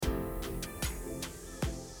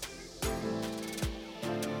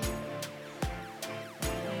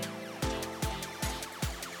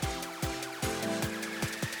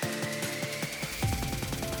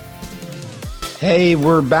Hey,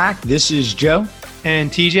 we're back. This is Joe and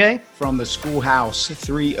TJ from the Schoolhouse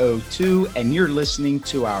 302, and you're listening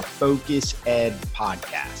to our Focus Ed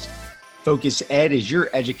podcast. Focus Ed is your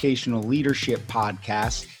educational leadership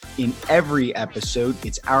podcast. In every episode,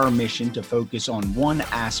 it's our mission to focus on one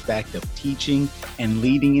aspect of teaching and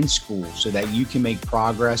leading in school so that you can make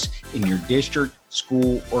progress in your district,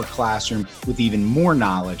 school, or classroom with even more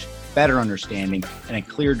knowledge, better understanding, and a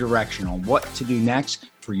clear direction on what to do next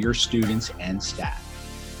for your students and staff.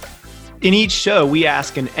 In each show, we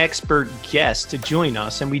ask an expert guest to join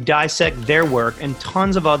us and we dissect their work and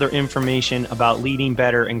tons of other information about leading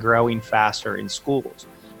better and growing faster in schools.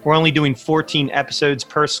 We're only doing 14 episodes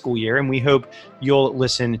per school year, and we hope you'll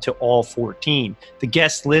listen to all 14. The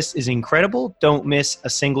guest list is incredible. Don't miss a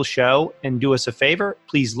single show, and do us a favor.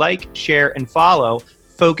 Please like, share, and follow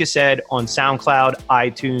Focus Ed on SoundCloud,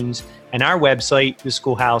 iTunes, and our website,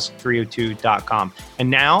 theschoolhouse302.com. And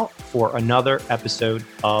now for another episode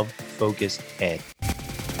of Focus Ed.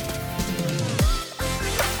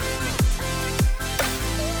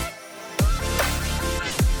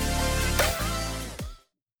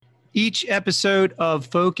 Each episode of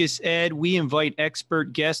Focus Ed, we invite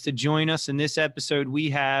expert guests to join us. In this episode, we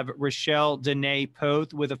have Rochelle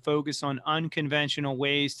Dene-Poth with a focus on unconventional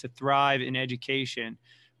ways to thrive in education.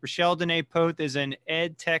 Rochelle Dene-Poth is an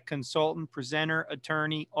ed tech consultant, presenter,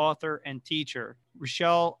 attorney, author, and teacher.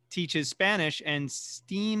 Rochelle teaches Spanish and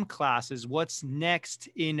STEAM classes. What's next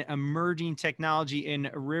in emerging technology in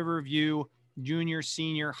Riverview Junior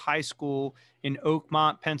Senior High School in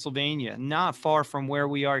Oakmont, Pennsylvania, not far from where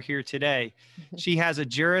we are here today. She has a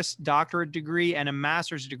Juris Doctorate degree and a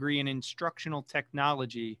master's degree in instructional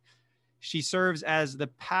technology. She serves as the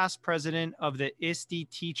past president of the ISTE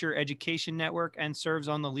Teacher Education Network and serves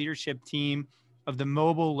on the leadership team of the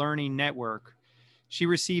Mobile Learning Network. She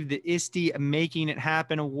received the ISTE Making It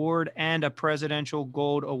Happen Award and a Presidential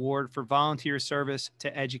Gold Award for volunteer service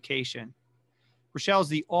to education. Rochelle is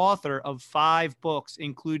the author of 5 books,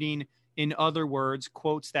 including In Other Words,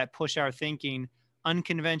 Quotes That Push Our Thinking,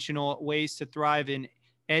 Unconventional Ways to Thrive in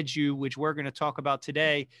Edu, which we're going to talk about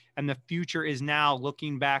today, and The Future is Now,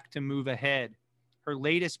 Looking Back to Move Ahead. Her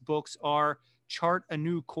latest books are Chart a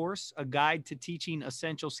New Course, A Guide to Teaching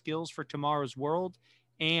Essential Skills for Tomorrow's World,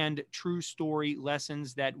 and True Story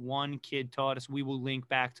Lessons That One Kid Taught Us. We will link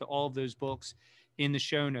back to all of those books in the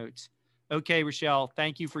show notes. Okay, Rochelle,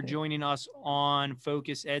 thank you for joining us on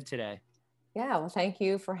Focus Ed today. Yeah, well, thank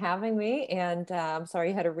you for having me. And I'm sorry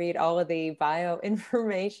you had to read all of the bio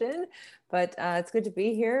information, but it's good to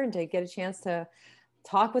be here and to get a chance to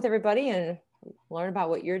talk with everybody and learn about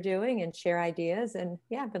what you're doing and share ideas. And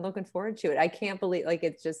yeah, I've been looking forward to it. I can't believe,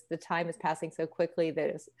 it's just the time is passing so quickly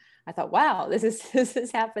that I thought, wow, this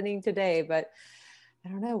is happening today. But I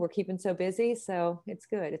don't know, we're keeping so busy. So it's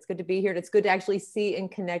good. It's good to be here. And it's good to actually see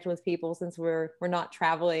and connect with people since we're not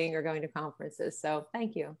traveling or going to conferences. So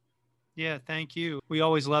thank you. Yeah, thank you. We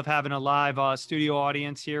always love having a live studio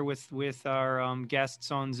audience here with our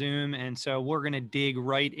guests on Zoom. And so we're going to dig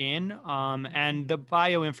right in. And the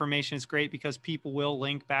bio information is great because people will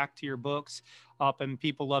link back to your books up and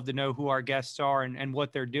people love to know who our guests are and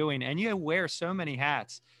what they're doing. And you wear so many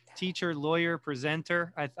hats, teacher, lawyer,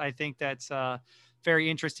 presenter. I think that's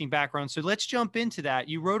very interesting background. So let's jump into that.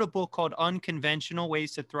 You wrote a book called Unconventional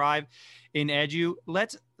Ways to Thrive in Edu.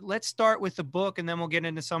 Let's start with the book and then we'll get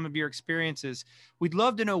into some of your experiences. We'd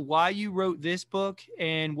love to know why you wrote this book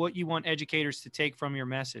and what you want educators to take from your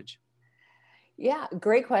message. Yeah,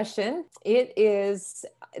 great question. It's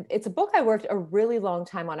a book I worked a really long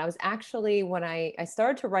time on. I was actually, when I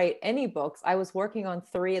started to write any books, I was working on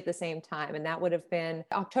 3 at the same time. And that would have been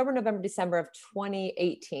October, November, December of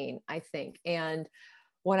 2018, I think. And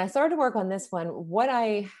when I started to work on this one,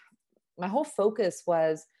 my whole focus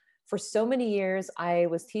was, for so many years, I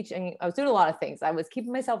was doing a lot of things. I was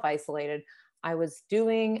keeping myself isolated. I was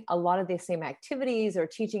doing a lot of the same activities or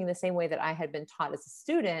teaching in the same way that I had been taught as a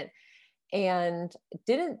student, and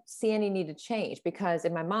didn't see any need to change because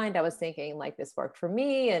in my mind, I was thinking like this worked for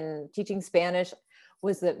me, and teaching Spanish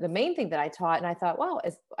was the main thing that I taught. And I thought, wow,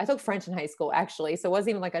 I took French in high school actually. So it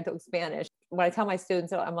wasn't even like I took Spanish. When I tell my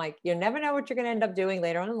students, I'm like, you never know what you're going to end up doing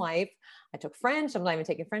later on in life. I took French. I'm not even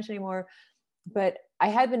taking French anymore. But I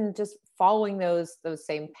had been just following those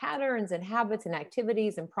same patterns and habits and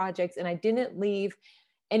activities and projects. And I didn't leave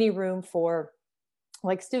any room for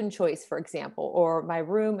like student choice, for example, or my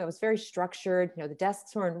room. It was very structured. The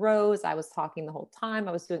desks were in rows. I was talking the whole time.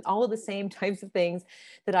 I was doing all of the same types of things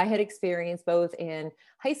that I had experienced both in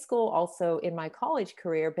high school, also in my college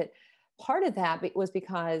career. But part of that was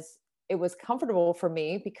because it was comfortable for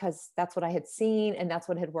me because that's what I had seen and that's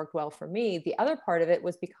what had worked well for me. The other part of it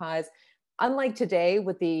was because unlike today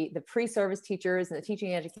with the pre-service teachers and the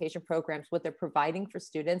teaching and education programs, what they're providing for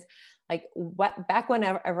students, like back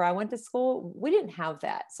whenever I went to school, we didn't have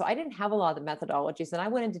that. So I didn't have a lot of the methodologies, and I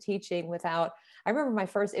went into teaching without. I remember my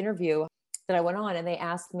first interview that I went on, and they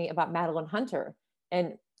asked me about Madeline Hunter,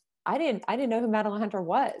 and I didn't know who Madeline Hunter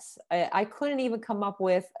was. I couldn't even come up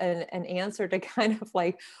with an answer to kind of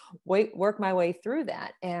like work my way through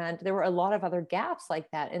that. And there were a lot of other gaps like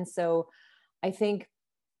that. And so I think,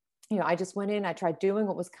 I just went in, I tried doing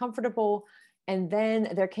what was comfortable. And then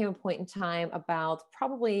there came a point in time about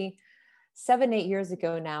probably 7-8 years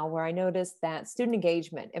ago now, where I noticed that student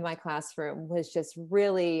engagement in my classroom was just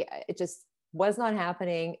really, it just was not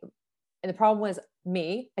happening. And the problem was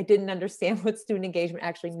me. I didn't understand what student engagement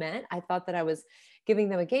actually meant. I thought that I was giving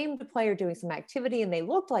them a game to play or doing some activity, and they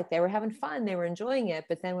looked like they were having fun, they were enjoying it.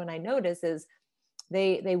 But then when I noticed is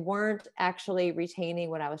they weren't actually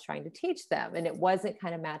retaining what I was trying to teach them, and it wasn't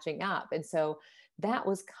kind of matching up. And so that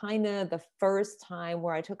was kind of the first time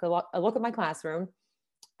where I took a look at my classroom.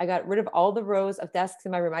 I got rid of all the rows of desks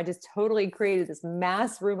in my room. I just totally created this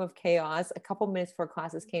mass room of chaos a couple minutes before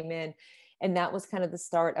classes came in. And that was kind of the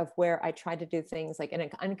start of where I tried to do things like in an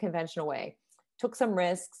unconventional way, took some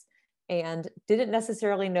risks and didn't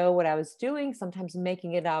necessarily know what I was doing, sometimes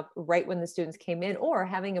making it up right when the students came in, or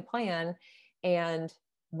having a plan. And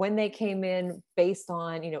when they came in, based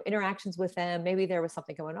on, interactions with them, maybe there was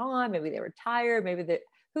something going on, maybe they were tired,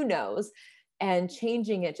 who knows, and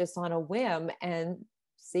changing it just on a whim and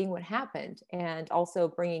seeing what happened, and also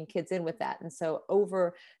bringing kids in with that. And so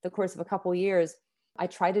over the course of a couple of years, I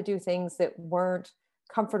tried to do things that weren't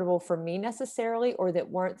comfortable for me necessarily, or that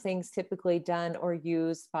weren't things typically done or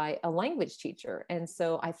used by a language teacher. And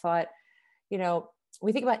so I thought,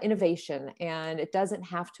 we think about innovation, and it doesn't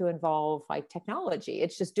have to involve like technology.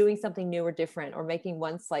 It's just doing something new or different, or making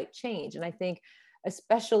one slight change. And I think,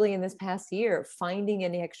 especially in this past year, finding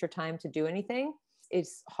any extra time to do anything,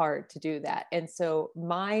 it's hard to do that. And so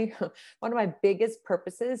one of my biggest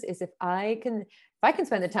purposes is if I can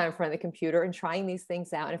spend the time in front of the computer and trying these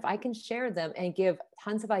things out, and if I can share them and give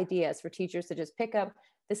tons of ideas for teachers to just pick up,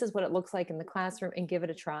 this is what it looks like in the classroom, and give it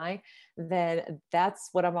a try, then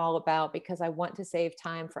that's what I'm all about, because I want to save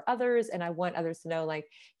time for others. And I want others to know, like,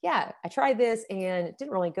 yeah, I tried this and it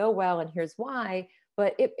didn't really go well, and here's why,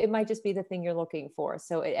 but it might just be the thing you're looking for.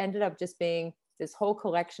 So it ended up just being this whole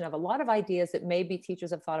collection of a lot of ideas that maybe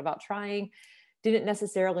teachers have thought about trying, didn't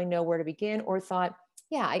necessarily know where to begin, or thought,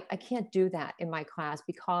 yeah, I can't do that in my class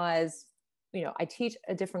because, I teach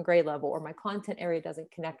a different grade level, or my content area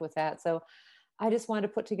doesn't connect with that. So I just wanted to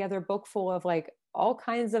put together a book full of like all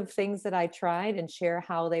kinds of things that I tried and share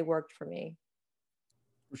how they worked for me.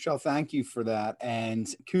 Rochelle, thank you for that. And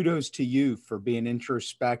kudos to you for being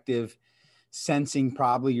introspective, sensing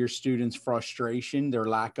probably your students' frustration, their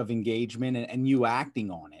lack of engagement, and you acting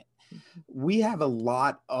on it. We have a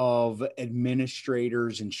lot of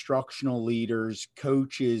administrators, instructional leaders,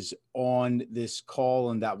 coaches on this call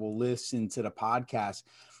and that will listen to the podcast.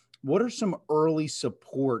 What are some early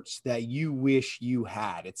supports that you wish you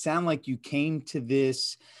had? It sounded like you came to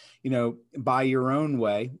this, by your own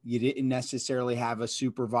way. You didn't necessarily have a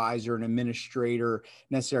supervisor, an administrator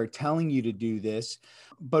necessarily telling you to do this,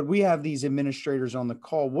 but we have these administrators on the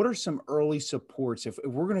call. What are some early supports? If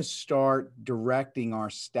we're going to start directing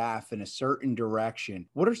our staff in a certain direction,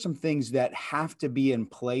 what are some things that have to be in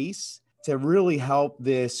place to really help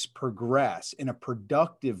this progress in a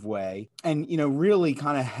productive way, and, really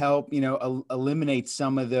kind of help, eliminate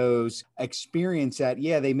some of those experience that,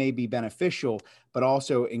 they may be beneficial, but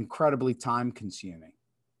also incredibly time consuming?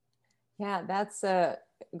 Yeah, that's a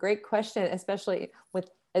great question, especially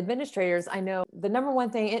with administrators. I know the number one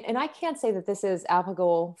thing, and I can't say that this is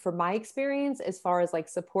applicable for my experience as far as like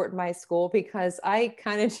support in my school, because I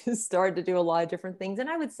kind of just started to do a lot of different things. And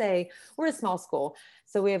I would say we're a small school.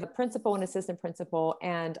 So we have a principal and assistant principal,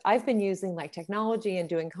 and I've been using like technology and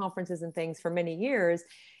doing conferences and things for many years,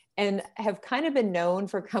 and have kind of been known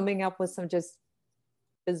for coming up with some just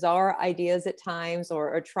bizarre ideas at times,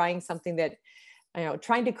 or trying something that,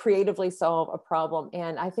 trying to creatively solve a problem.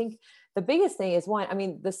 And I think the biggest thing is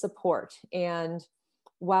the support. And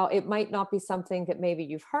while it might not be something that maybe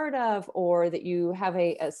you've heard of, or that you have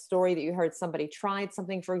a story that you heard somebody tried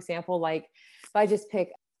something, for example, like if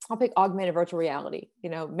I'll pick augmented virtual reality.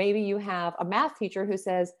 Maybe you have a math teacher who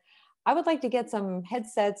says, I would like to get some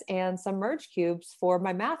headsets and some merge cubes for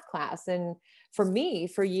my math class. And for me,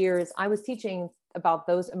 for years, I was teaching about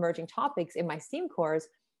those emerging topics in my STEAM course,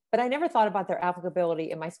 but I never thought about their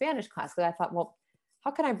applicability in my Spanish class, because I thought, well, how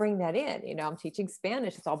can I bring that in? I'm teaching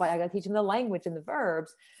Spanish. It's all about, I got to teach them the language and the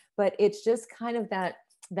verbs, but it's just kind of that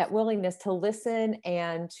that willingness to listen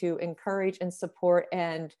and to encourage and support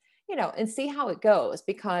and, and see how it goes,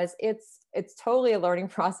 because it's totally a learning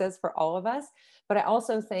process for all of us. But I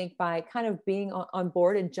also think by kind of being on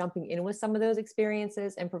board and jumping in with some of those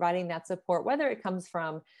experiences and providing that support, whether it comes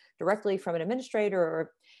from directly from an administrator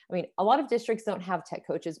or, I mean, a lot of districts don't have tech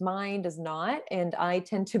coaches. Mine does not. And I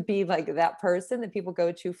tend to be like that person that people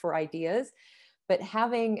go to for ideas. But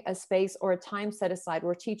having a space or a time set aside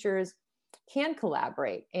where teachers can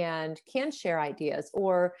collaborate and can share ideas,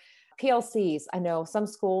 or PLCs. I know some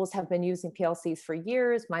schools have been using PLCs for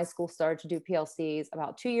years. My school started to do PLCs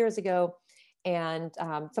about 2 years ago. And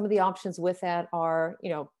some of the options with that are,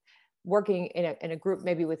 working in a group,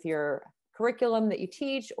 maybe with your curriculum that you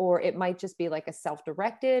teach, or it might just be like a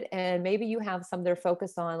self-directed. And maybe you have some that are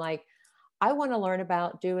focused on like, I want to learn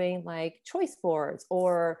about doing like choice boards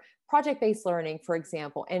or project-based learning, for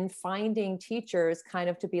example, and finding teachers kind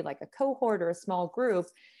of to be like a cohort or a small group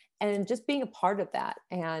and just being a part of that.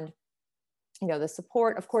 And the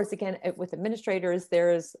support, of course, again, with administrators,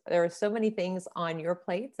 there are so many things on your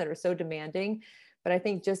plates that are so demanding. But I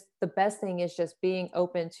think just the best thing is just being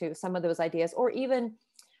open to some of those ideas, or even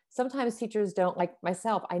sometimes teachers don't, like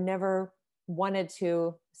myself, I never wanted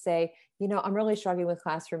to say, I'm really struggling with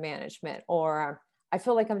classroom management, or I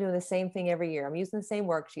feel like I'm doing the same thing every year. I'm using the same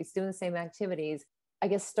worksheets, doing the same activities. I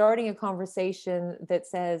guess starting a conversation that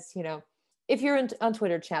says, if you're on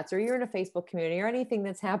Twitter chats or you're in a Facebook community or anything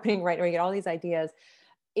that's happening right now, you get all these ideas.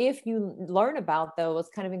 If you learn about those,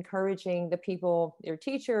 kind of encouraging the people, your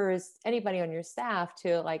teachers, anybody on your staff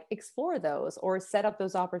to like explore those or set up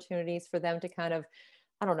those opportunities for them to kind of,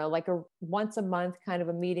 I don't know, like a once a month kind of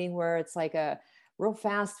a meeting where it's like a real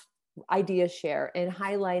fast idea share and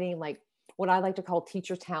highlighting like what I like to call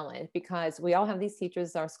teacher talent, because we all have these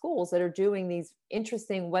teachers in our schools that are doing these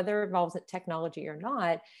interesting, whether it involves technology or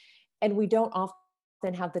not. And we don't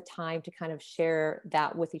often have the time to kind of share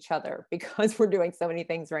that with each other because we're doing so many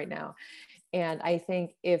things right now. And I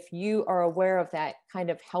think if you are aware of that, kind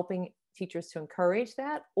of helping teachers to encourage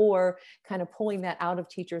that, or kind of pulling that out of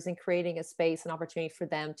teachers and creating a space and opportunity for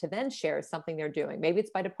them to then share something they're doing. Maybe it's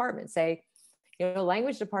by department, say,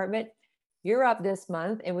 language department, you're up this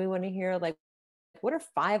month and we want to hear like, what are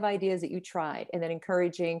 5 ideas that you tried? And then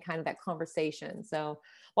encouraging kind of that conversation. So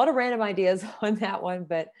a lot of random ideas on that one,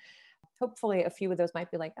 but hopefully a few of those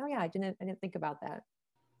might be like, oh yeah, I didn't think about that.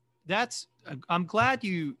 I'm glad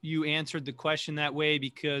you answered the question that way,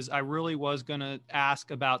 because I really was going to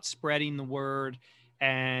ask about spreading the word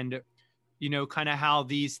and, kind of how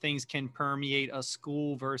these things can permeate a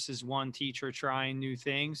school versus one teacher trying new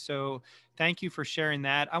things. So thank you for sharing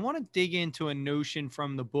that. I want to dig into a notion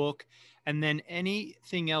from the book, and then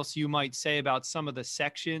anything else you might say about some of the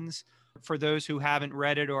sections for those who haven't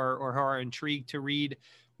read it or who are intrigued to read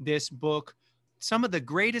this book. Some of the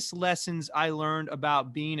greatest lessons I learned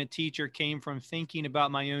about being a teacher came from thinking about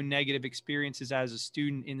my own negative experiences as a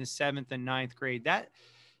student in the 7th and 9th grade.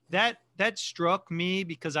 That struck me,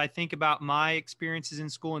 because I think about my experiences in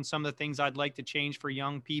school and some of the things I'd like to change for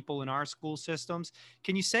young people in our school systems.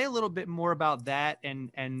 Can you say a little bit more about that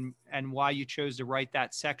and why you chose to write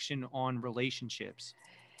that section on relationships?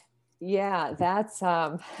 Yeah, that's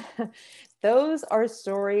those are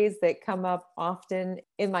stories that come up often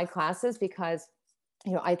in my classes, because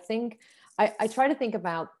I think I try to think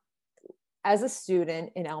about, as a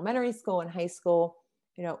student in elementary school and high school,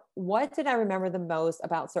 what did I remember the most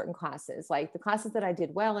about certain classes, like the classes that I did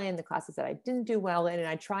well in, the classes that I didn't do well in, and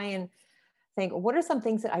I try and think, what are some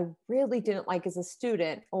things that I really didn't like as a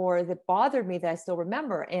student, or that bothered me that I still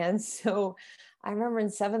remember. And so I remember in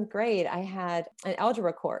 7th grade, I had an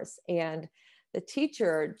algebra course, and the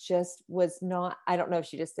teacher just was not, I don't know if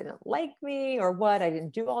she just didn't like me or what, I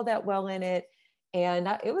didn't do all that well in it. And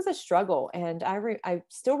it was a struggle. And I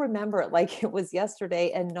still remember it like it was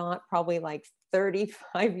yesterday, and not probably like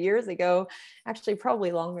 35 years ago, actually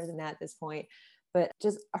probably longer than that at this point. But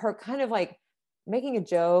just her kind of like making a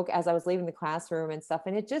joke as I was leaving the classroom and stuff.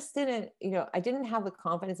 And it just didn't, I didn't have the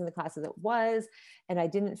confidence in the class as it was. And I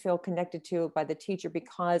didn't feel connected to by the teacher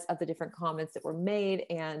because of the different comments that were made.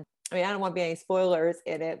 And I mean, I don't want to be any spoilers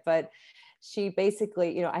in it, but she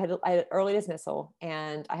basically, I had early dismissal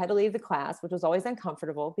and I had to leave the class, which was always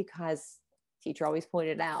uncomfortable because teacher always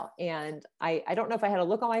pointed it out. And I don't know if I had a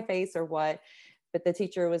look on my face or what, but the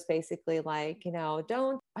teacher was basically like,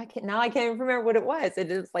 I can't even remember what it was. It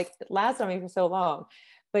was like, it lasted on me for so long.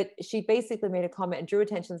 But she basically made a comment and drew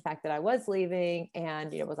attention to the fact that I was leaving,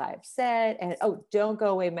 and, was I upset? And, oh, don't go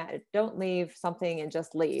away, Matt, don't leave something and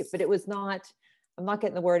just leave. But it was not, I'm not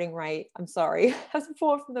getting the wording right. I'm sorry. I was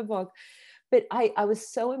pulling from the book. But I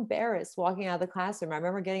was so embarrassed walking out of the classroom. I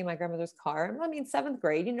remember getting in my grandmother's car. I mean, seventh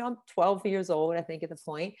grade, I'm 12 years old, I think, at the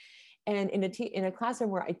point. And in a classroom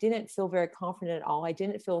where I didn't feel very confident at all, I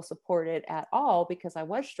didn't feel supported at all because I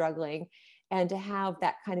was struggling, and to have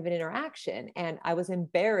that kind of an interaction. And I was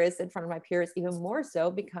embarrassed in front of my peers, even more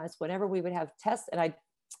so because whenever we would have tests, and I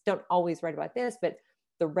don't always write about this, but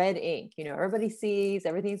the red ink, everybody sees,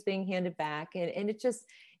 everything's being handed back. And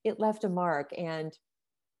it left a mark. And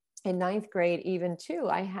in ninth grade, even too,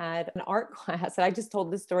 I had an art class. And I just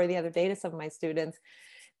told this story the other day to some of my students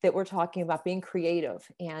that were talking about being creative.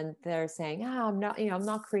 And they're saying, I'm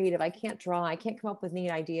not creative. I can't draw. I can't come up with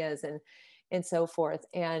neat ideas and so forth.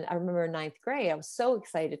 And I remember in ninth grade, I was so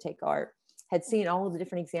excited to take art, had seen all of the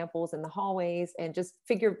different examples in the hallways, and just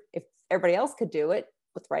figured if everybody else could do it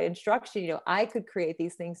with right instruction, I could create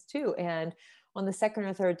these things too. And on the second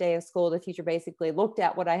or third day of school, the teacher basically looked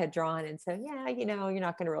at what I had drawn and said, yeah, you're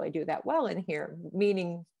not going to really do that well in here.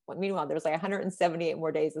 Meanwhile, there's like 178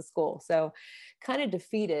 more days of school. So kind of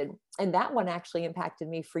defeated. And that one actually impacted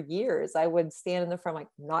me for years. I would stand in the front, like,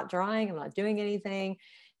 I'm not drawing, I'm not doing anything.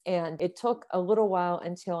 And it took a little while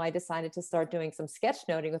until I decided to start doing some sketch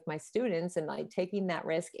noting with my students and like taking that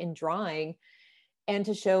risk in drawing, and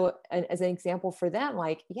to show as an example for them,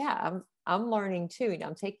 like, yeah, I'm learning too,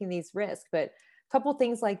 I'm taking these risks. But a couple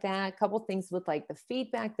things like that, a couple things with like the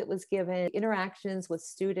feedback that was given, interactions with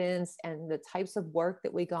students, and the types of work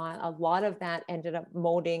that we got, a lot of that ended up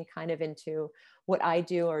molding kind of into what I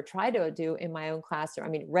do or try to do in my own classroom.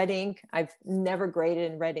 I mean, red ink, I've never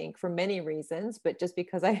graded in red ink for many reasons, but just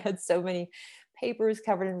because I had so many papers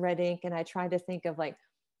covered in red ink, and I tried to think of like,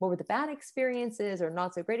 what were the bad experiences or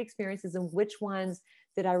not so great experiences, and which ones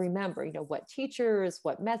did I remember, what teachers,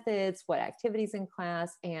 what methods, what activities in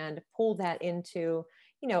class, and pull that into,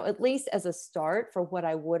 at least as a start for what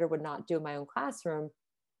I would or would not do in my own classroom.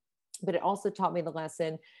 But it also taught me the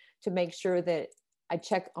lesson to make sure that I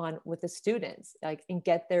check on with the students, like, and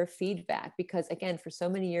get their feedback. Because again, for so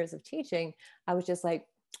many years of teaching, I was just like,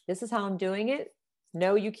 this is how I'm doing it.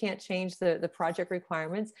 No, you can't change the project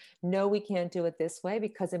requirements. No, we can't do it this way,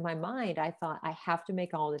 because in my mind, I thought I have to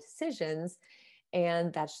make all the decisions,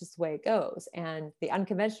 and that's just the way it goes. And the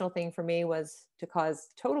unconventional thing for me was to cause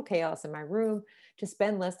total chaos in my room, to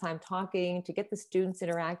spend less time talking, to get the students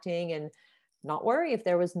interacting and not worry if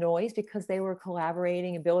there was noise, because they were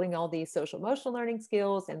collaborating and building all these social emotional learning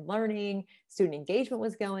skills and learning. Student engagement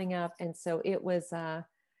was going up. And so it was, I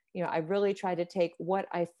really tried to take what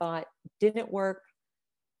I thought didn't work,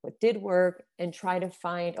 what did work, and try to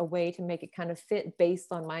find a way to make it kind of fit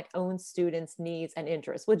based on my own students' needs and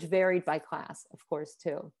interests, which varied by class, of course,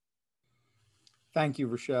 too. Thank you,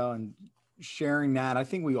 Rochelle, and sharing that. I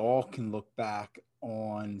think we all can look back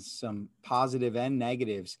on some positive and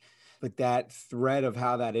negatives, but that thread of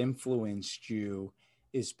how that influenced you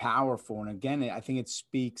is powerful. And again, I think it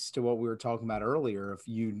speaks to what we were talking about earlier, of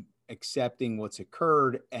you accepting what's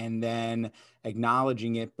occurred and then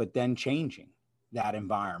acknowledging it, but then changing that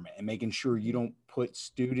environment and making sure you don't put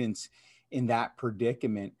students in that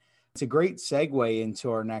predicament. It's a great segue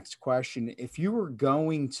into our next question. If you were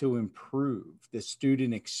going to improve the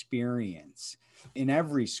student experience in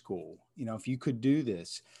every school, if you could do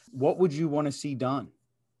this, what would you want to see done?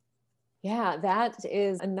 Yeah, that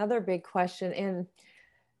is another big question. And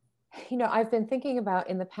I've been thinking about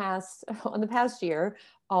on the past year,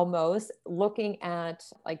 almost, looking at,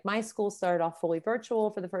 like, my school started off fully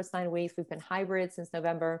virtual for the first 9 weeks. We've been hybrid since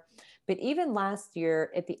November. But even last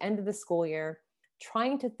year, at the end of the school year,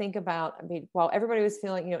 trying to think about, while everybody was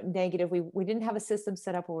feeling, negative, we didn't have a system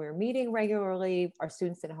set up where we were meeting regularly. Our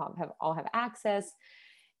students didn't all have access.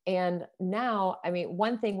 And now,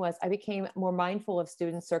 one thing was I became more mindful of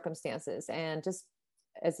student circumstances. And just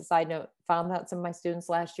as a side note, found out some of my students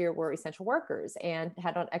last year were essential workers and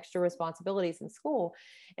had on extra responsibilities in school.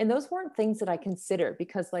 And those weren't things that I considered,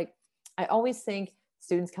 because, like, I always think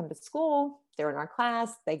students come to school, they're in our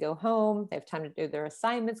class, they go home, they have time to do their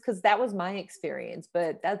assignments, because that was my experience,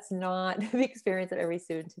 but that's not the experience of every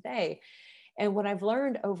student today. And what I've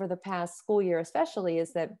learned over the past school year, especially,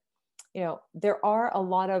 is that, there are a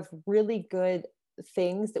lot of really good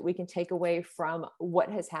things that we can take away from what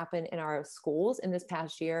has happened in our schools in this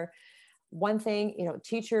past year. One thing,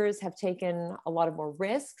 teachers have taken a lot of more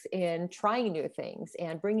risks in trying new things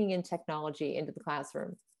and bringing in technology into the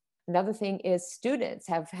classroom. Another thing is students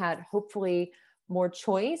have had, hopefully, more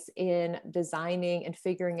choice in designing and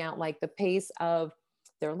figuring out, like, the pace of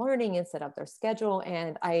their learning and set up their schedule.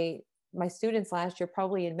 And my students last year,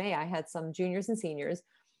 probably in May, I had some juniors and seniors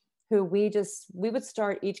who we would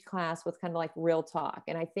start each class with kind of like real talk.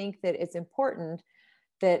 And I think that it's important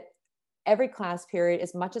that every class period,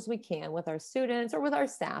 as much as we can with our students or with our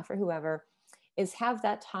staff or whoever, is have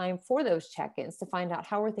that time for those check-ins to find out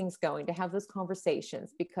how are things going, to have those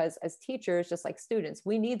conversations, because as teachers, just like students,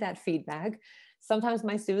 we need that feedback. Sometimes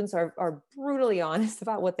my students are brutally honest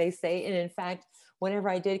about what they say. And in fact, whenever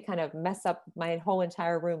I did kind of mess up my whole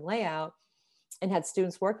entire room layout and had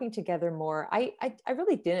students working together more, I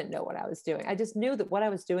really didn't know what I was doing. I just knew that what I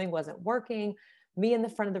was doing wasn't working. Me in the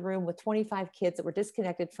front of the room with 25 kids that were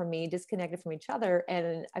disconnected from me, disconnected from each other.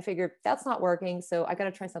 And I figured that's not working. So I got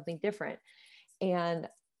to try something different. And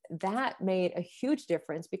that made a huge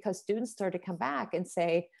difference because students started to come back and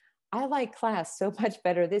say, I like class so much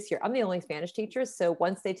better this year. I'm the only Spanish teacher. So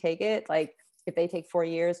once they take it, like if they take 4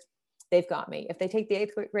 years, they've got me. If they take the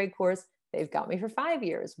 8th grade course, they've got me for 5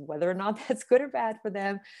 years, whether or not that's good or bad for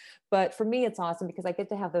them. But for me, it's awesome because I get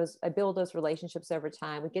to have I build those relationships over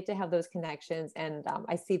time. We get to have those connections and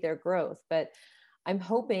I see their growth. But I'm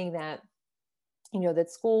hoping that, that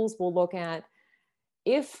schools will look at,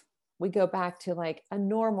 if we go back to like a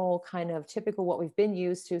normal kind of typical what we've been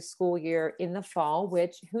used to school year in the fall,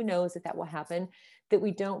 which who knows if that will happen, that we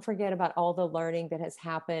don't forget about all the learning that has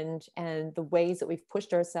happened and the ways that we've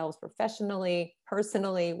pushed ourselves professionally,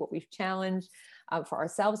 personally, what we've challenged for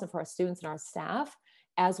ourselves and for our students and our staff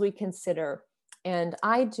as we consider. And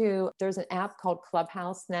there's an app called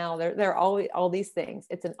Clubhouse now. There are all these things.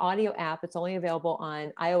 It's an audio app. It's only available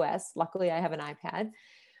on iOS. Luckily, I have an iPad.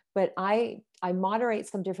 But I moderate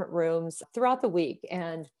some different rooms throughout the week,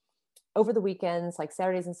 and over the weekends, like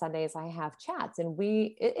Saturdays and Sundays, I have chats, and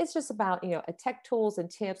it's just about, a tech tools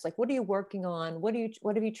and tips. Like, what are you working on? What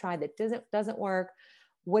have you tried that doesn't work?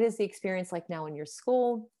 What is the experience like now in your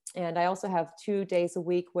school? And I also have 2 days a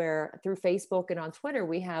week where through Facebook and on Twitter,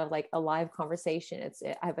 we have like a live conversation.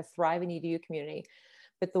 I have a Thrive in EDU community.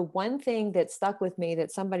 But the one thing that stuck with me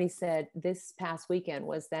that somebody said this past weekend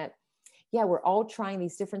was that, yeah, we're all trying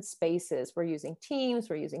these different spaces. We're using Teams,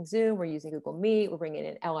 we're using Zoom, we're using Google Meet, we're bringing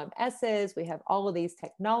in LMSs, we have all of these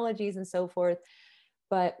technologies and so forth.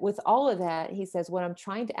 But with all of that, he says, what I'm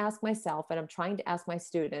trying to ask myself and I'm trying to ask my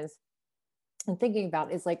students and thinking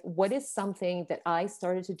about is like, what is something that I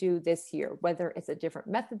started to do this year, whether it's a different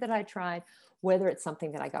method that I tried, whether it's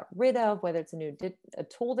something that I got rid of, whether it's a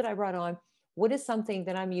tool that I brought on, what is something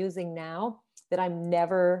that I'm using now that I'm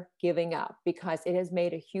never giving up because it has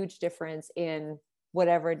made a huge difference in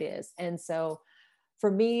whatever it is. And so for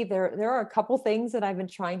me, there are a couple things that I've been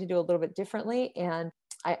trying to do a little bit differently. And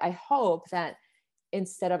I hope that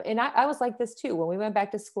instead of, and I was like this too, when we went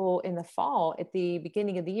back to school in the fall at the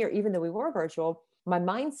beginning of the year, even though we were virtual, my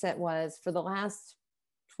mindset was for the last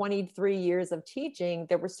 23 years of teaching,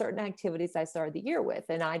 there were certain activities I started the year with.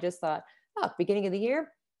 And I just thought, beginning of the year,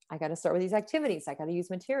 I got to start with these activities. I got to use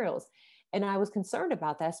materials. And I was concerned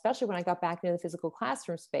about that, especially when I got back into the physical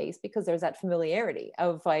classroom space, because there's that familiarity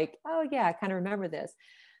of like, oh yeah, I kind of remember this.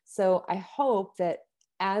 So I hope that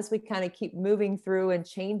as we kind of keep moving through and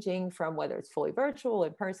changing from whether it's fully virtual,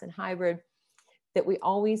 in person, hybrid, that we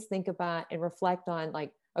always think about and reflect on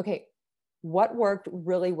like, okay, what worked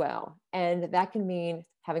really well? And that can mean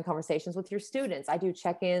having conversations with your students. I do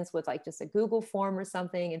check-ins with like just a Google form or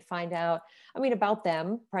something and find out, about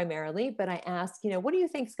them primarily, but I ask, what do you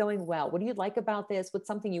think is going well? What do you like about this? What's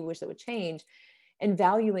something you wish that would change? And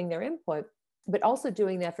valuing their input, but also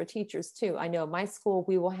doing that for teachers too. I know my school,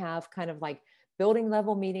 we will have kind of like building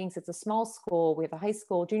level meetings. It's a small school. We have a high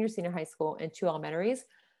school, junior, senior high school, and 2 elementaries,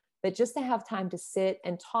 but just to have time to sit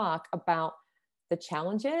and talk about the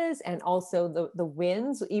challenges and also the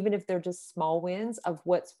wins, even if they're just small wins of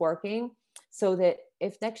what's working, so that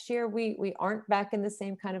if next year we aren't back in the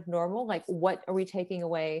same kind of normal, like what are we taking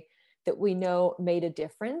away that we know made a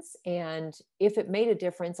difference? And if it made a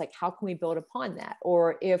difference, like how can we build upon that?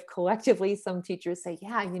 Or if collectively some teachers say,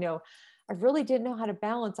 yeah, I really didn't know how to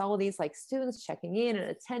balance all of these like students checking in and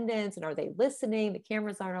attendance, and are they listening? The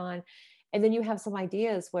cameras aren't on. And then you have some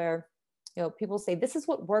ideas where people say, this is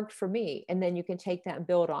what worked for me. And then you can take that and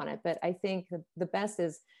build on it. But I think the best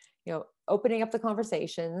is, opening up the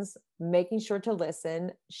conversations, making sure to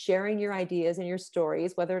listen, sharing your ideas and your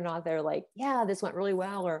stories, whether or not they're like, yeah, this went really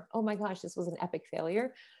well, or, oh my gosh, this was an epic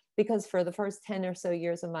failure. Because for the first 10 or so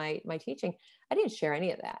years of my teaching, I didn't share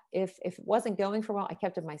any of that. If it wasn't going for a while, I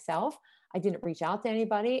kept it myself. I didn't reach out to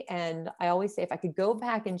anybody. And I always say, if I could go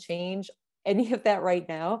back and change any of that right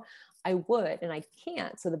now, I would, and I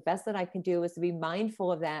can't. So the best that I can do is to be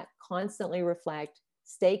mindful of that, constantly reflect,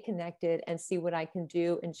 stay connected, and see what I can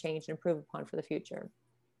do and change and improve upon for the future.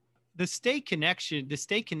 The stay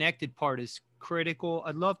connected part is critical.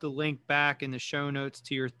 I'd love to link back in the show notes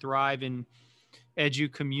to your Thrive in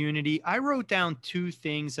Edu community. I wrote down 2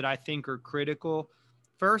 things that I think are critical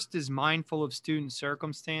first is mindful of student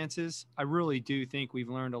circumstances. I really do think we've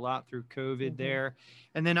learned a lot through COVID there.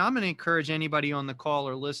 And then I'm going to encourage anybody on the call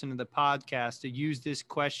or listen to the podcast to use this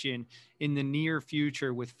question in the near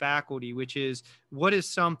future with faculty, which is, what is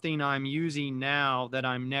something I'm using now that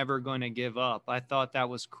I'm never going to give up? I thought that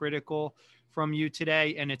was critical from you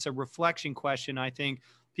today. And it's a reflection question. I think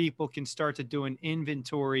people can start to do an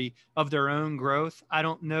inventory of their own growth. I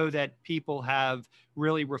don't know that people have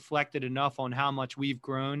really reflected enough on how much we've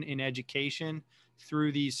grown in education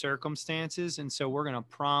through these circumstances. And so we're going to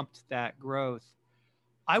prompt that growth.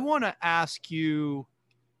 I want to ask you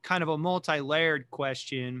kind of a multi-layered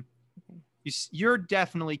question. You're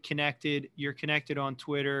definitely connected. You're connected on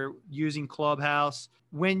Twitter using Clubhouse.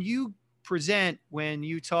 When you present, when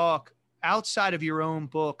you talk, outside of your own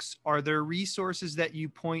books, are there resources that you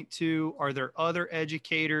point to? Are there other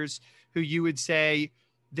educators who you would say,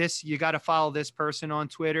 this, you got to follow this person on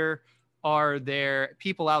Twitter? Are there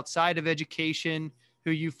people outside of education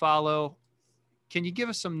who you follow? Can you give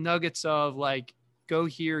us some nuggets of like, go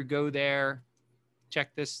here, go there,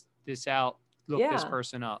 check this out, look this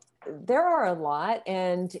person up? There are a lot,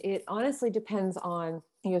 and it honestly depends on,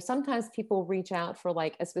 sometimes people reach out for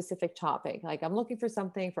like a specific topic. Like, I'm looking for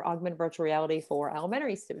something for augmented virtual reality for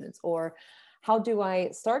elementary students, or how do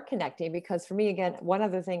I start connecting? Because for me, again, one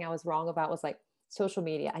other thing I was wrong about was like social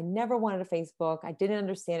media. I never wanted a Facebook. I didn't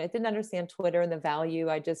understand it. I didn't understand Twitter and the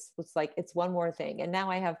value. I just was like, it's one more thing. And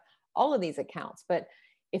now I have all of these accounts. But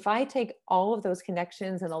if I take all of those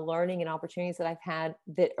connections and the learning and opportunities that I've had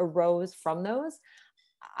that arose from those,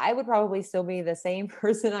 I would probably still be the same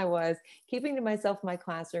person I was, keeping to myself in my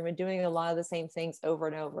classroom and doing a lot of the same things over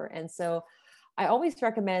and over. And so I always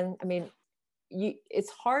recommend, it's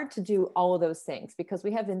hard to do all of those things because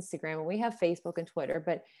we have Instagram and we have Facebook and Twitter,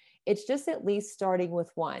 but it's just at least starting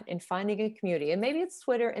with one and finding a community. And maybe it's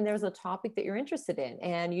Twitter and there's a topic that you're interested in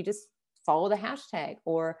and you just follow the hashtag,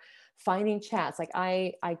 or finding chats. Like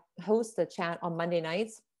I host a chat on Monday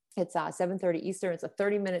nights. It's 7:30 Eastern. It's a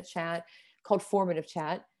 30-minute chat called Formative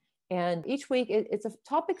Chat. And each week it's a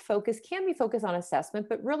topic focus, can be focused on assessment,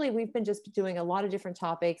 but really we've been just doing a lot of different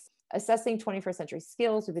topics, assessing 21st century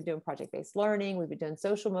skills. We've been doing project-based learning. We've been doing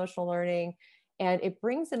social emotional learning. And it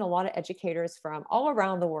brings in a lot of educators from all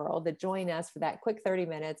around the world that join us for that quick 30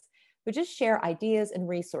 minutes, who just share ideas and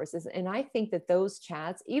resources. And I think that those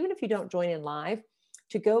chats, even if you don't join in live,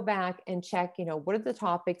 to go back and check, what are the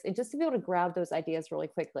topics, and just to be able to grab those ideas really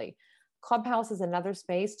quickly. Clubhouse is another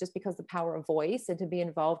space just because the power of voice and to be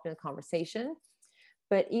involved in a conversation.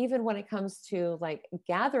 But even when it comes to like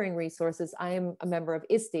gathering resources, I am a member of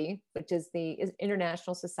ISTE, which is the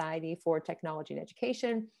International Society for Technology and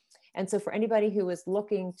Education. And so for anybody who is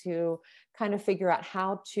looking to kind of figure out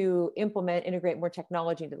how to integrate more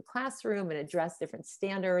technology into the classroom and address different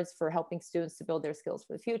standards for helping students to build their skills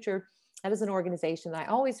for the future, that is an organization that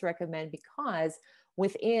I always recommend, because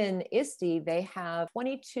within ISTE, they have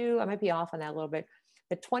 22, I might be off on that a little bit,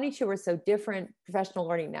 but 22 or so different professional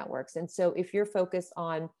learning networks. And so if you're focused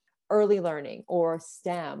on early learning or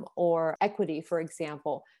STEM or equity, for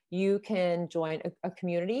example, you can join a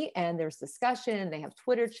community and there's discussion, they have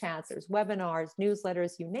Twitter chats, there's webinars,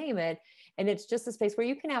 newsletters, you name it. And it's just a space where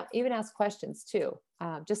you can even ask questions too.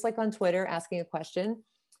 Just like on Twitter, asking a question.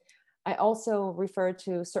 I also refer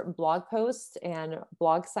to certain blog posts and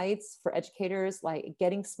blog sites for educators, like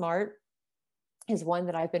Getting Smart is one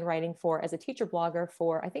that I've been writing for as a teacher blogger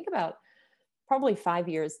for, I think, about probably 5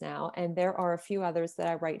 years now. And there are a few others that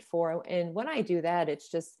I write for. And when I do that, it's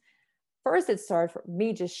just, first it started for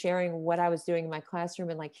me just sharing what I was doing in my classroom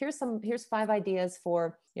and like, here's 5 ideas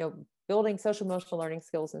for, building social emotional learning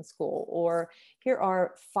skills in school, or here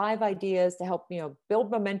are 5 ideas to help, build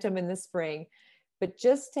momentum in the spring. But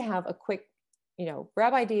just to have a quick,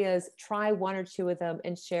 grab ideas, try 1 or 2 of them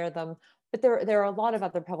and share them. But there are a lot of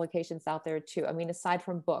other publications out there too. I mean, aside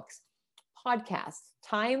from books, podcasts,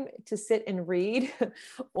 time to sit and read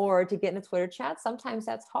or to get in a Twitter chat, sometimes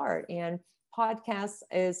that's hard. And podcasts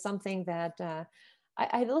is something that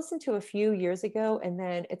I listened to a few years ago, and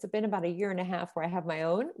then it's been about 1.5 years where I have my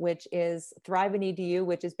own, which is Thrive in EDU,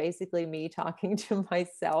 which is basically me talking to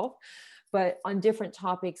myself, but on different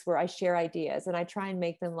topics where I share ideas, and I try and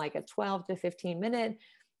make them like a 12 to 15 minute,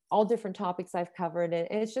 all different topics I've covered. And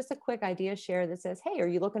it's just a quick idea share that says, hey, are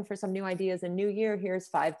you looking for some new ideas in new year? Here's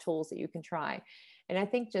 5 tools that you can try. And I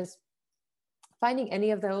think just finding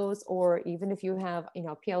any of those, or even if you have,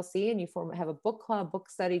 PLC and you have a book club, book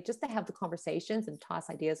study, just to have the conversations and toss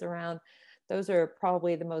ideas around, those are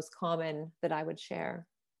probably the most common that I would share.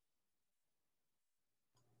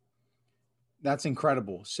 That's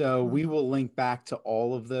incredible. So we will link back to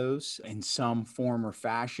all of those in some form or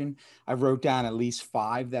fashion. I wrote down at least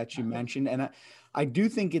 5 that you mentioned. And I do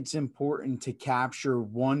think it's important to capture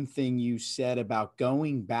one thing you said about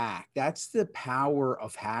going back. That's the power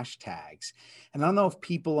of hashtags. And I don't know if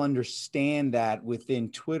people understand that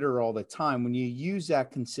within Twitter all the time. When you use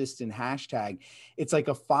that consistent hashtag, it's like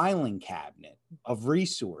a filing cabinet of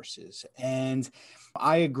resources. And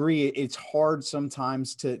I agree. It's hard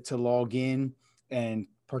sometimes to log in and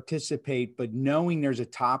participate, but knowing there's a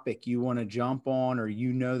topic you want to jump on, or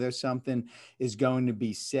there's something is going to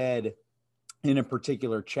be said in a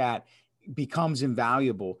particular chat, becomes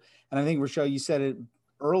invaluable. And I think, Rochelle, you said it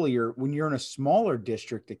earlier, when you're in a smaller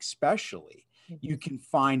district, especially, you can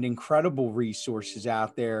find incredible resources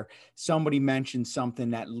out there. Somebody mentioned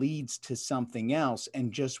something that leads to something else,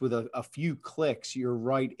 and just with a few clicks, you're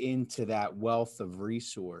right into that wealth of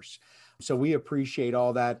resource. So we appreciate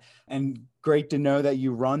all that, and great to know that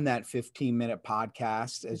you run that 15-minute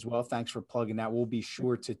podcast as well. Thanks for plugging that. We'll be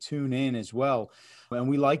sure to tune in as well. And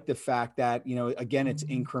we like the fact that, again, it's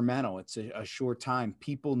incremental. It's a short time.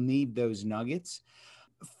 People need those nuggets.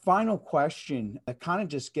 Final question that kind of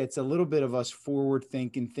just gets a little bit of us forward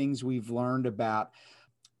thinking, things we've learned about.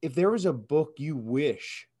 If there was a book you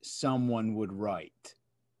wish someone would write,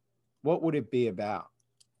 what would it be about?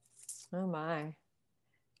 Oh my,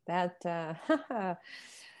 that,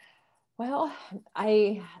 well,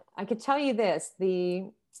 I could tell you this,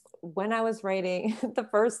 when I was writing the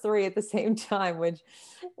first 3 at the same time, which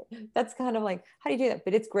that's kind of like, how do you do that?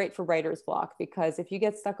 But it's great for writer's block, because if you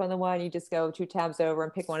get stuck on the one, you just go 2 tabs over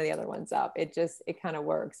and pick one of the other ones up. It kind of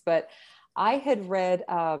works. But I had read,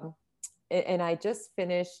 and I just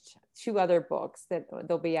finished 2 other books that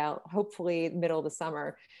they'll be out hopefully middle of the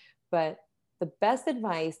summer. But the best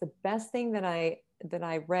advice, the best thing that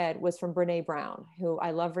I read was from Brené Brown, who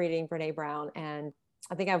I love reading Brené Brown. And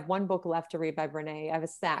I think I have 1 book left to read by Brené. I have a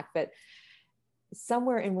stack, but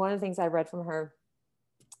somewhere in one of the things I read from her,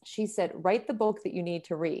 she said, write the book that you need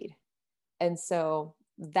to read. And so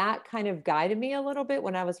that kind of guided me a little bit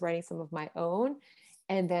when I was writing some of my own.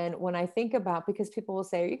 And then when I think about, because people will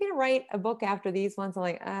say, are you going to write a book after these ones? I'm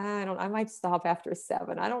like, I might stop after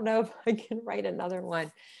 7. I don't know if I can write another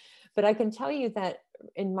one. But I can tell you that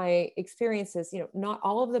in my experiences, not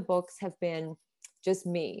all of the books have been just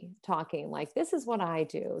me talking like, this is what I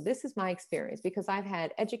do. This is my experience, because I've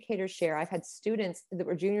had educators share. I've had students that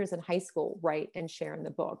were juniors in high school write and share in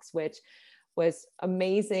the books, which was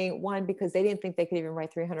amazing. One, because they didn't think they could even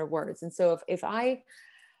write 300 words. And so if I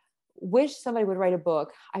wish somebody would write a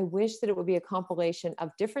book, I wish that it would be a compilation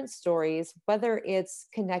of different stories, whether it's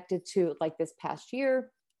connected to like this past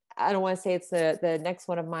year. I don't want to say it's the next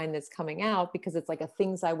one of mine that's coming out, because it's like a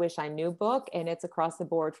things I wish I knew book, and it's across the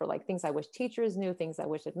board for like things I wish teachers knew, things I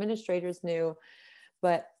wish administrators knew.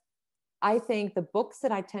 But I think the books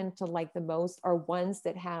that I tend to like the most are ones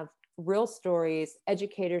that have real stories,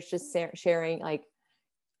 educators just sharing like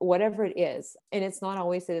whatever it is. And it's not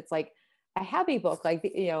always that it's like a happy book, like,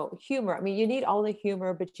 humor. I mean, you need all the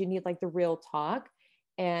humor, but you need like the real talk.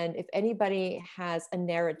 And if anybody has a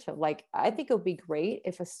narrative, like, I think it would be great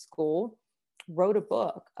if a school wrote a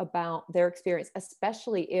book about their experience,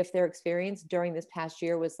 especially if their experience during this past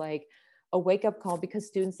year was like a wake-up call because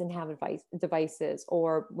students didn't have devices,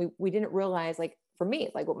 or we didn't realize, like for me,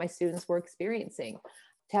 like what my students were experiencing,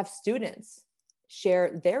 to have students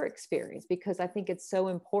share their experience, because I think it's so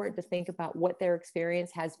important to think about what their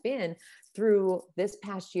experience has been through this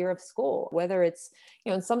past year of school. Whether it's,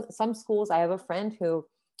 in some schools, I have a friend who,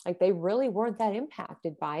 like, they really weren't that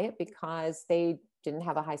impacted by it because they didn't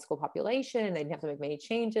have a high school population. They didn't have to make many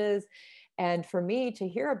changes. And for me to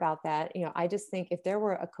hear about that, I just think if there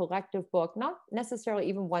were a collective book, not necessarily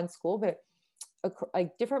even one school, but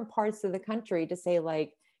like different parts of the country, to say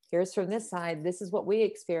like, here's from this side, this is what we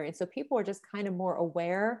experience. So people are just kind of more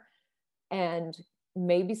aware, and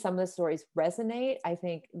maybe some of the stories resonate. I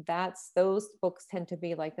think those books tend to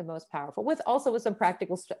be like the most powerful, with some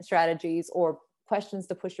practical strategies or questions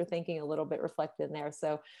to push your thinking a little bit reflected in there.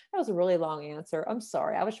 So that was a really long answer. I'm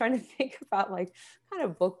sorry. I was trying to think about like, what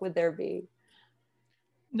kind of book would there be?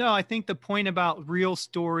 No, I think the point about real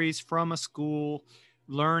stories from a school,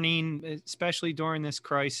 learning, especially during this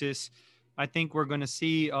crisis, I think we're going to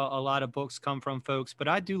see a lot of books come from folks. But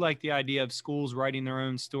I do like the idea of schools writing their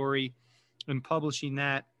own story and publishing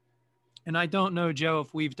that. And I don't know, Joe,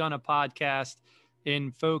 if we've done a podcast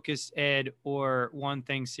in Focus Ed or One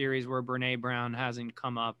Thing series where Brené Brown hasn't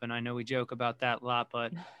come up. And I know we joke about that a lot,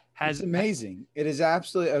 but it's amazing. It is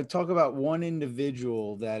absolutely, talk about one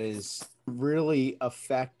individual that is really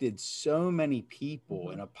affected so many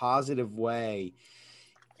people in a positive way.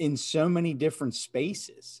 in so many different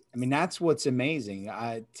spaces. I mean, that's what's amazing.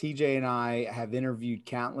 TJ and I have interviewed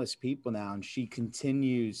countless people now, and she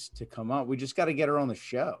continues to come up. We just got to get her on the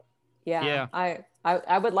show. Yeah.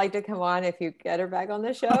 I would like to come on if you get her back on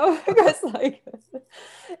the show, because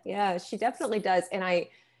yeah, she definitely does. And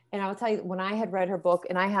I'll tell you, when I had read her book,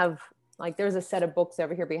 and I have there's a set of books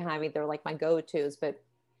over here behind me. They're like my go-tos, but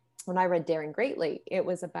when I read Daring Greatly,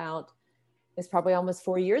 it's probably almost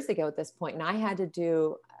 4 years ago at this point. And I had to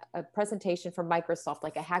do a presentation for Microsoft,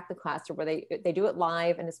 like a Hack the Classroom, where they do it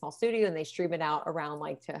live in a small studio and they stream it out around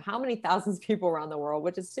to how many thousands of people around the world,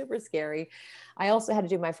 which is super scary. I also had to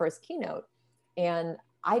do my first keynote, and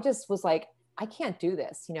I just was like, I can't do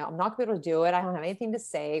this. I'm not going to be able to do it. I don't have anything to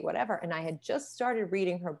say, whatever. And I had just started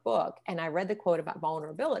reading her book, and I read the quote about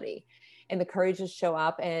vulnerability and the courage to show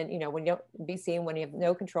up. And, when you don't be seen, when you have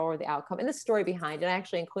no control over the outcome, and the story behind it. I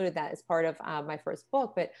actually included that as part of my first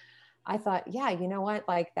book, but I thought, yeah, you know what,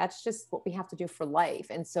 that's just what we have to do for life.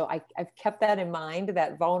 And so I've kept that in mind,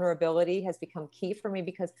 that vulnerability has become key for me,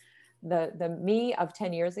 because the me of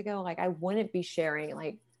 10 years ago, I wouldn't be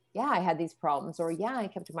sharing yeah, I had these problems, or yeah, I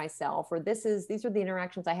kept to myself, or these are the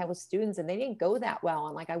interactions I had with students and they didn't go that well.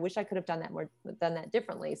 And I wish I could have done that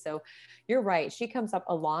differently. So you're right. She comes up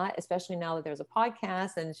a lot, especially now that there's a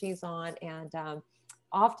podcast and she's on, and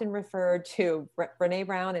often referred to Brene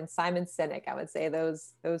Brown and Simon Sinek. I would say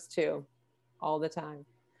those two all the time.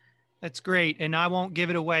 That's great. And I won't give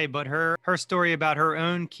it away, but her story about her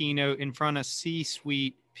own keynote in front of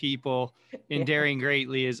C-suite people in Daring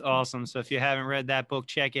Greatly is awesome. So if you haven't read that book,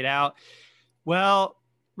 check it out. Well,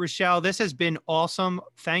 Rochelle, this has been awesome.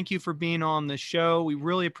 Thank you for being on the show. We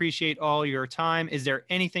really appreciate all your time. Is there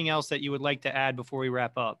anything else that you would like to add before we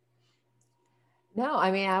wrap up? No,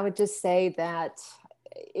 I mean, I would just say that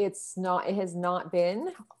it has not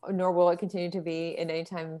been, nor will it continue to be in any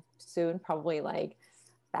time soon, probably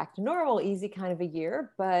back to normal, easy kind of a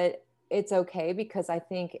year, but it's okay, because I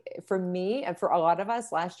think for me and for a lot of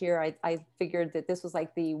us last year, I figured that this was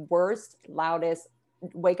the worst, loudest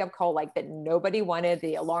wake up call, that nobody wanted,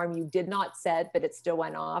 the alarm you did not set, but it still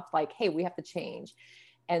went off, hey, we have to change.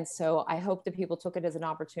 And so I hope that people took it as an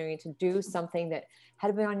opportunity to do something that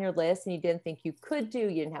had been on your list and you didn't think you could do,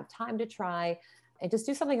 you didn't have time to try, and just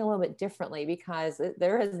do something a little bit differently, because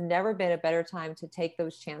there has never been a better time to take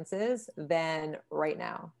those chances than right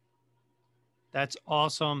now. That's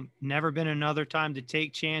awesome. Never been another time to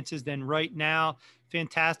take chances than right now.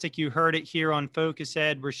 Fantastic. You heard it here on Focus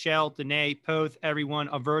Ed. Rochelle, Danae, Poth, everyone,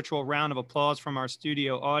 a virtual round of applause from our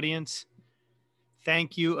studio audience.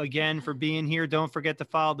 Thank you again for being here. Don't forget to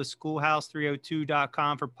follow the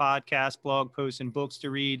schoolhouse302.com for podcasts, blog posts, and books to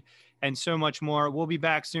read, and so much more. We'll be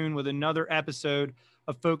back soon with another episode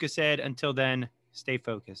of Focus Ed. Until then, stay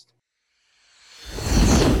focused.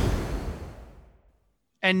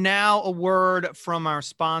 And now a word from our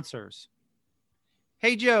sponsors.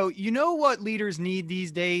 Hey, Joe, you know what leaders need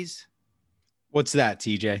these days? What's that,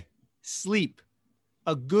 TJ? Sleep.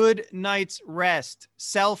 A good night's rest.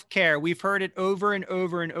 Self-care. We've heard it over and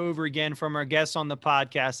over and over again from our guests on the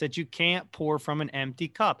podcast that you can't pour from an empty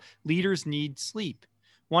cup. Leaders need sleep.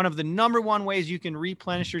 One of the number one ways you can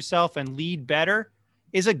replenish yourself and lead better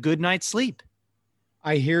is a good night's sleep.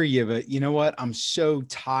 I hear you, but you know what? I'm so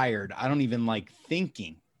tired. I don't even like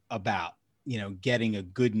thinking about, getting a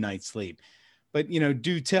good night's sleep. But,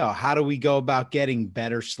 do tell, how do we go about getting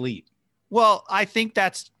better sleep? Well, I think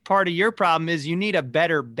that's part of your problem is you need a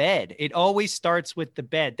better bed. It always starts with the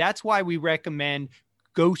bed. That's why we recommend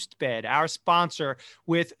Ghost Bed, our sponsor,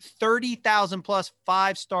 with 30,000 plus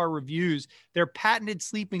 5-star reviews. Their patented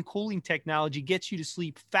sleep and cooling technology gets you to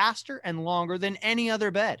sleep faster and longer than any other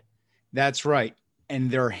bed. That's right. And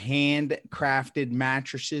their handcrafted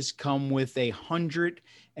mattresses come with a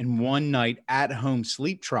 101 night at-home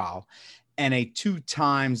sleep trial and a 2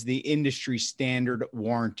 times the industry standard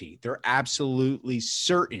warranty. They're absolutely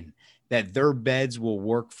certain that their beds will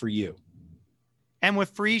work for you. And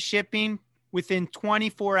with free shipping within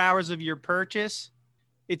 24 hours of your purchase,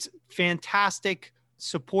 it's fantastic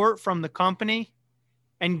support from the company.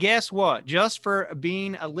 And guess what? Just for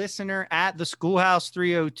being a listener at the Schoolhouse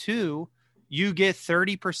 302, you get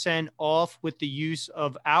 30% off with the use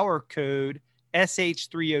of our code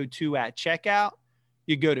SH302 at checkout.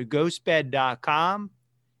 You go to ghostbed.com.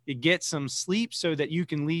 You get some sleep so that you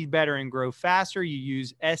can lead better and grow faster. You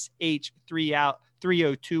use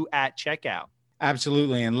SH302 at checkout.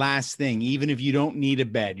 Absolutely. And last thing, even if you don't need a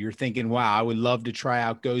bed, you're thinking, wow, I would love to try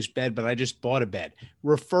out Ghost Bed, but I just bought a bed.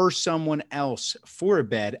 Refer someone else for a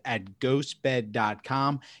bed at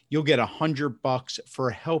ghostbed.com. You'll get $100 for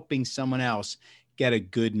helping someone else get a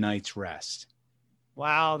good night's rest.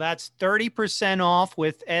 Wow, that's 30% off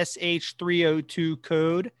with SH302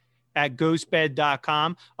 code at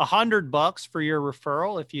ghostbed.com. $100 for your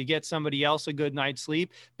referral if you get somebody else a good night's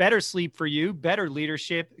sleep. Better sleep for you, better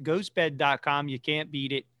leadership. Ghostbed.com. You can't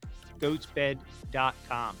beat it.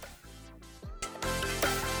 Ghostbed.com.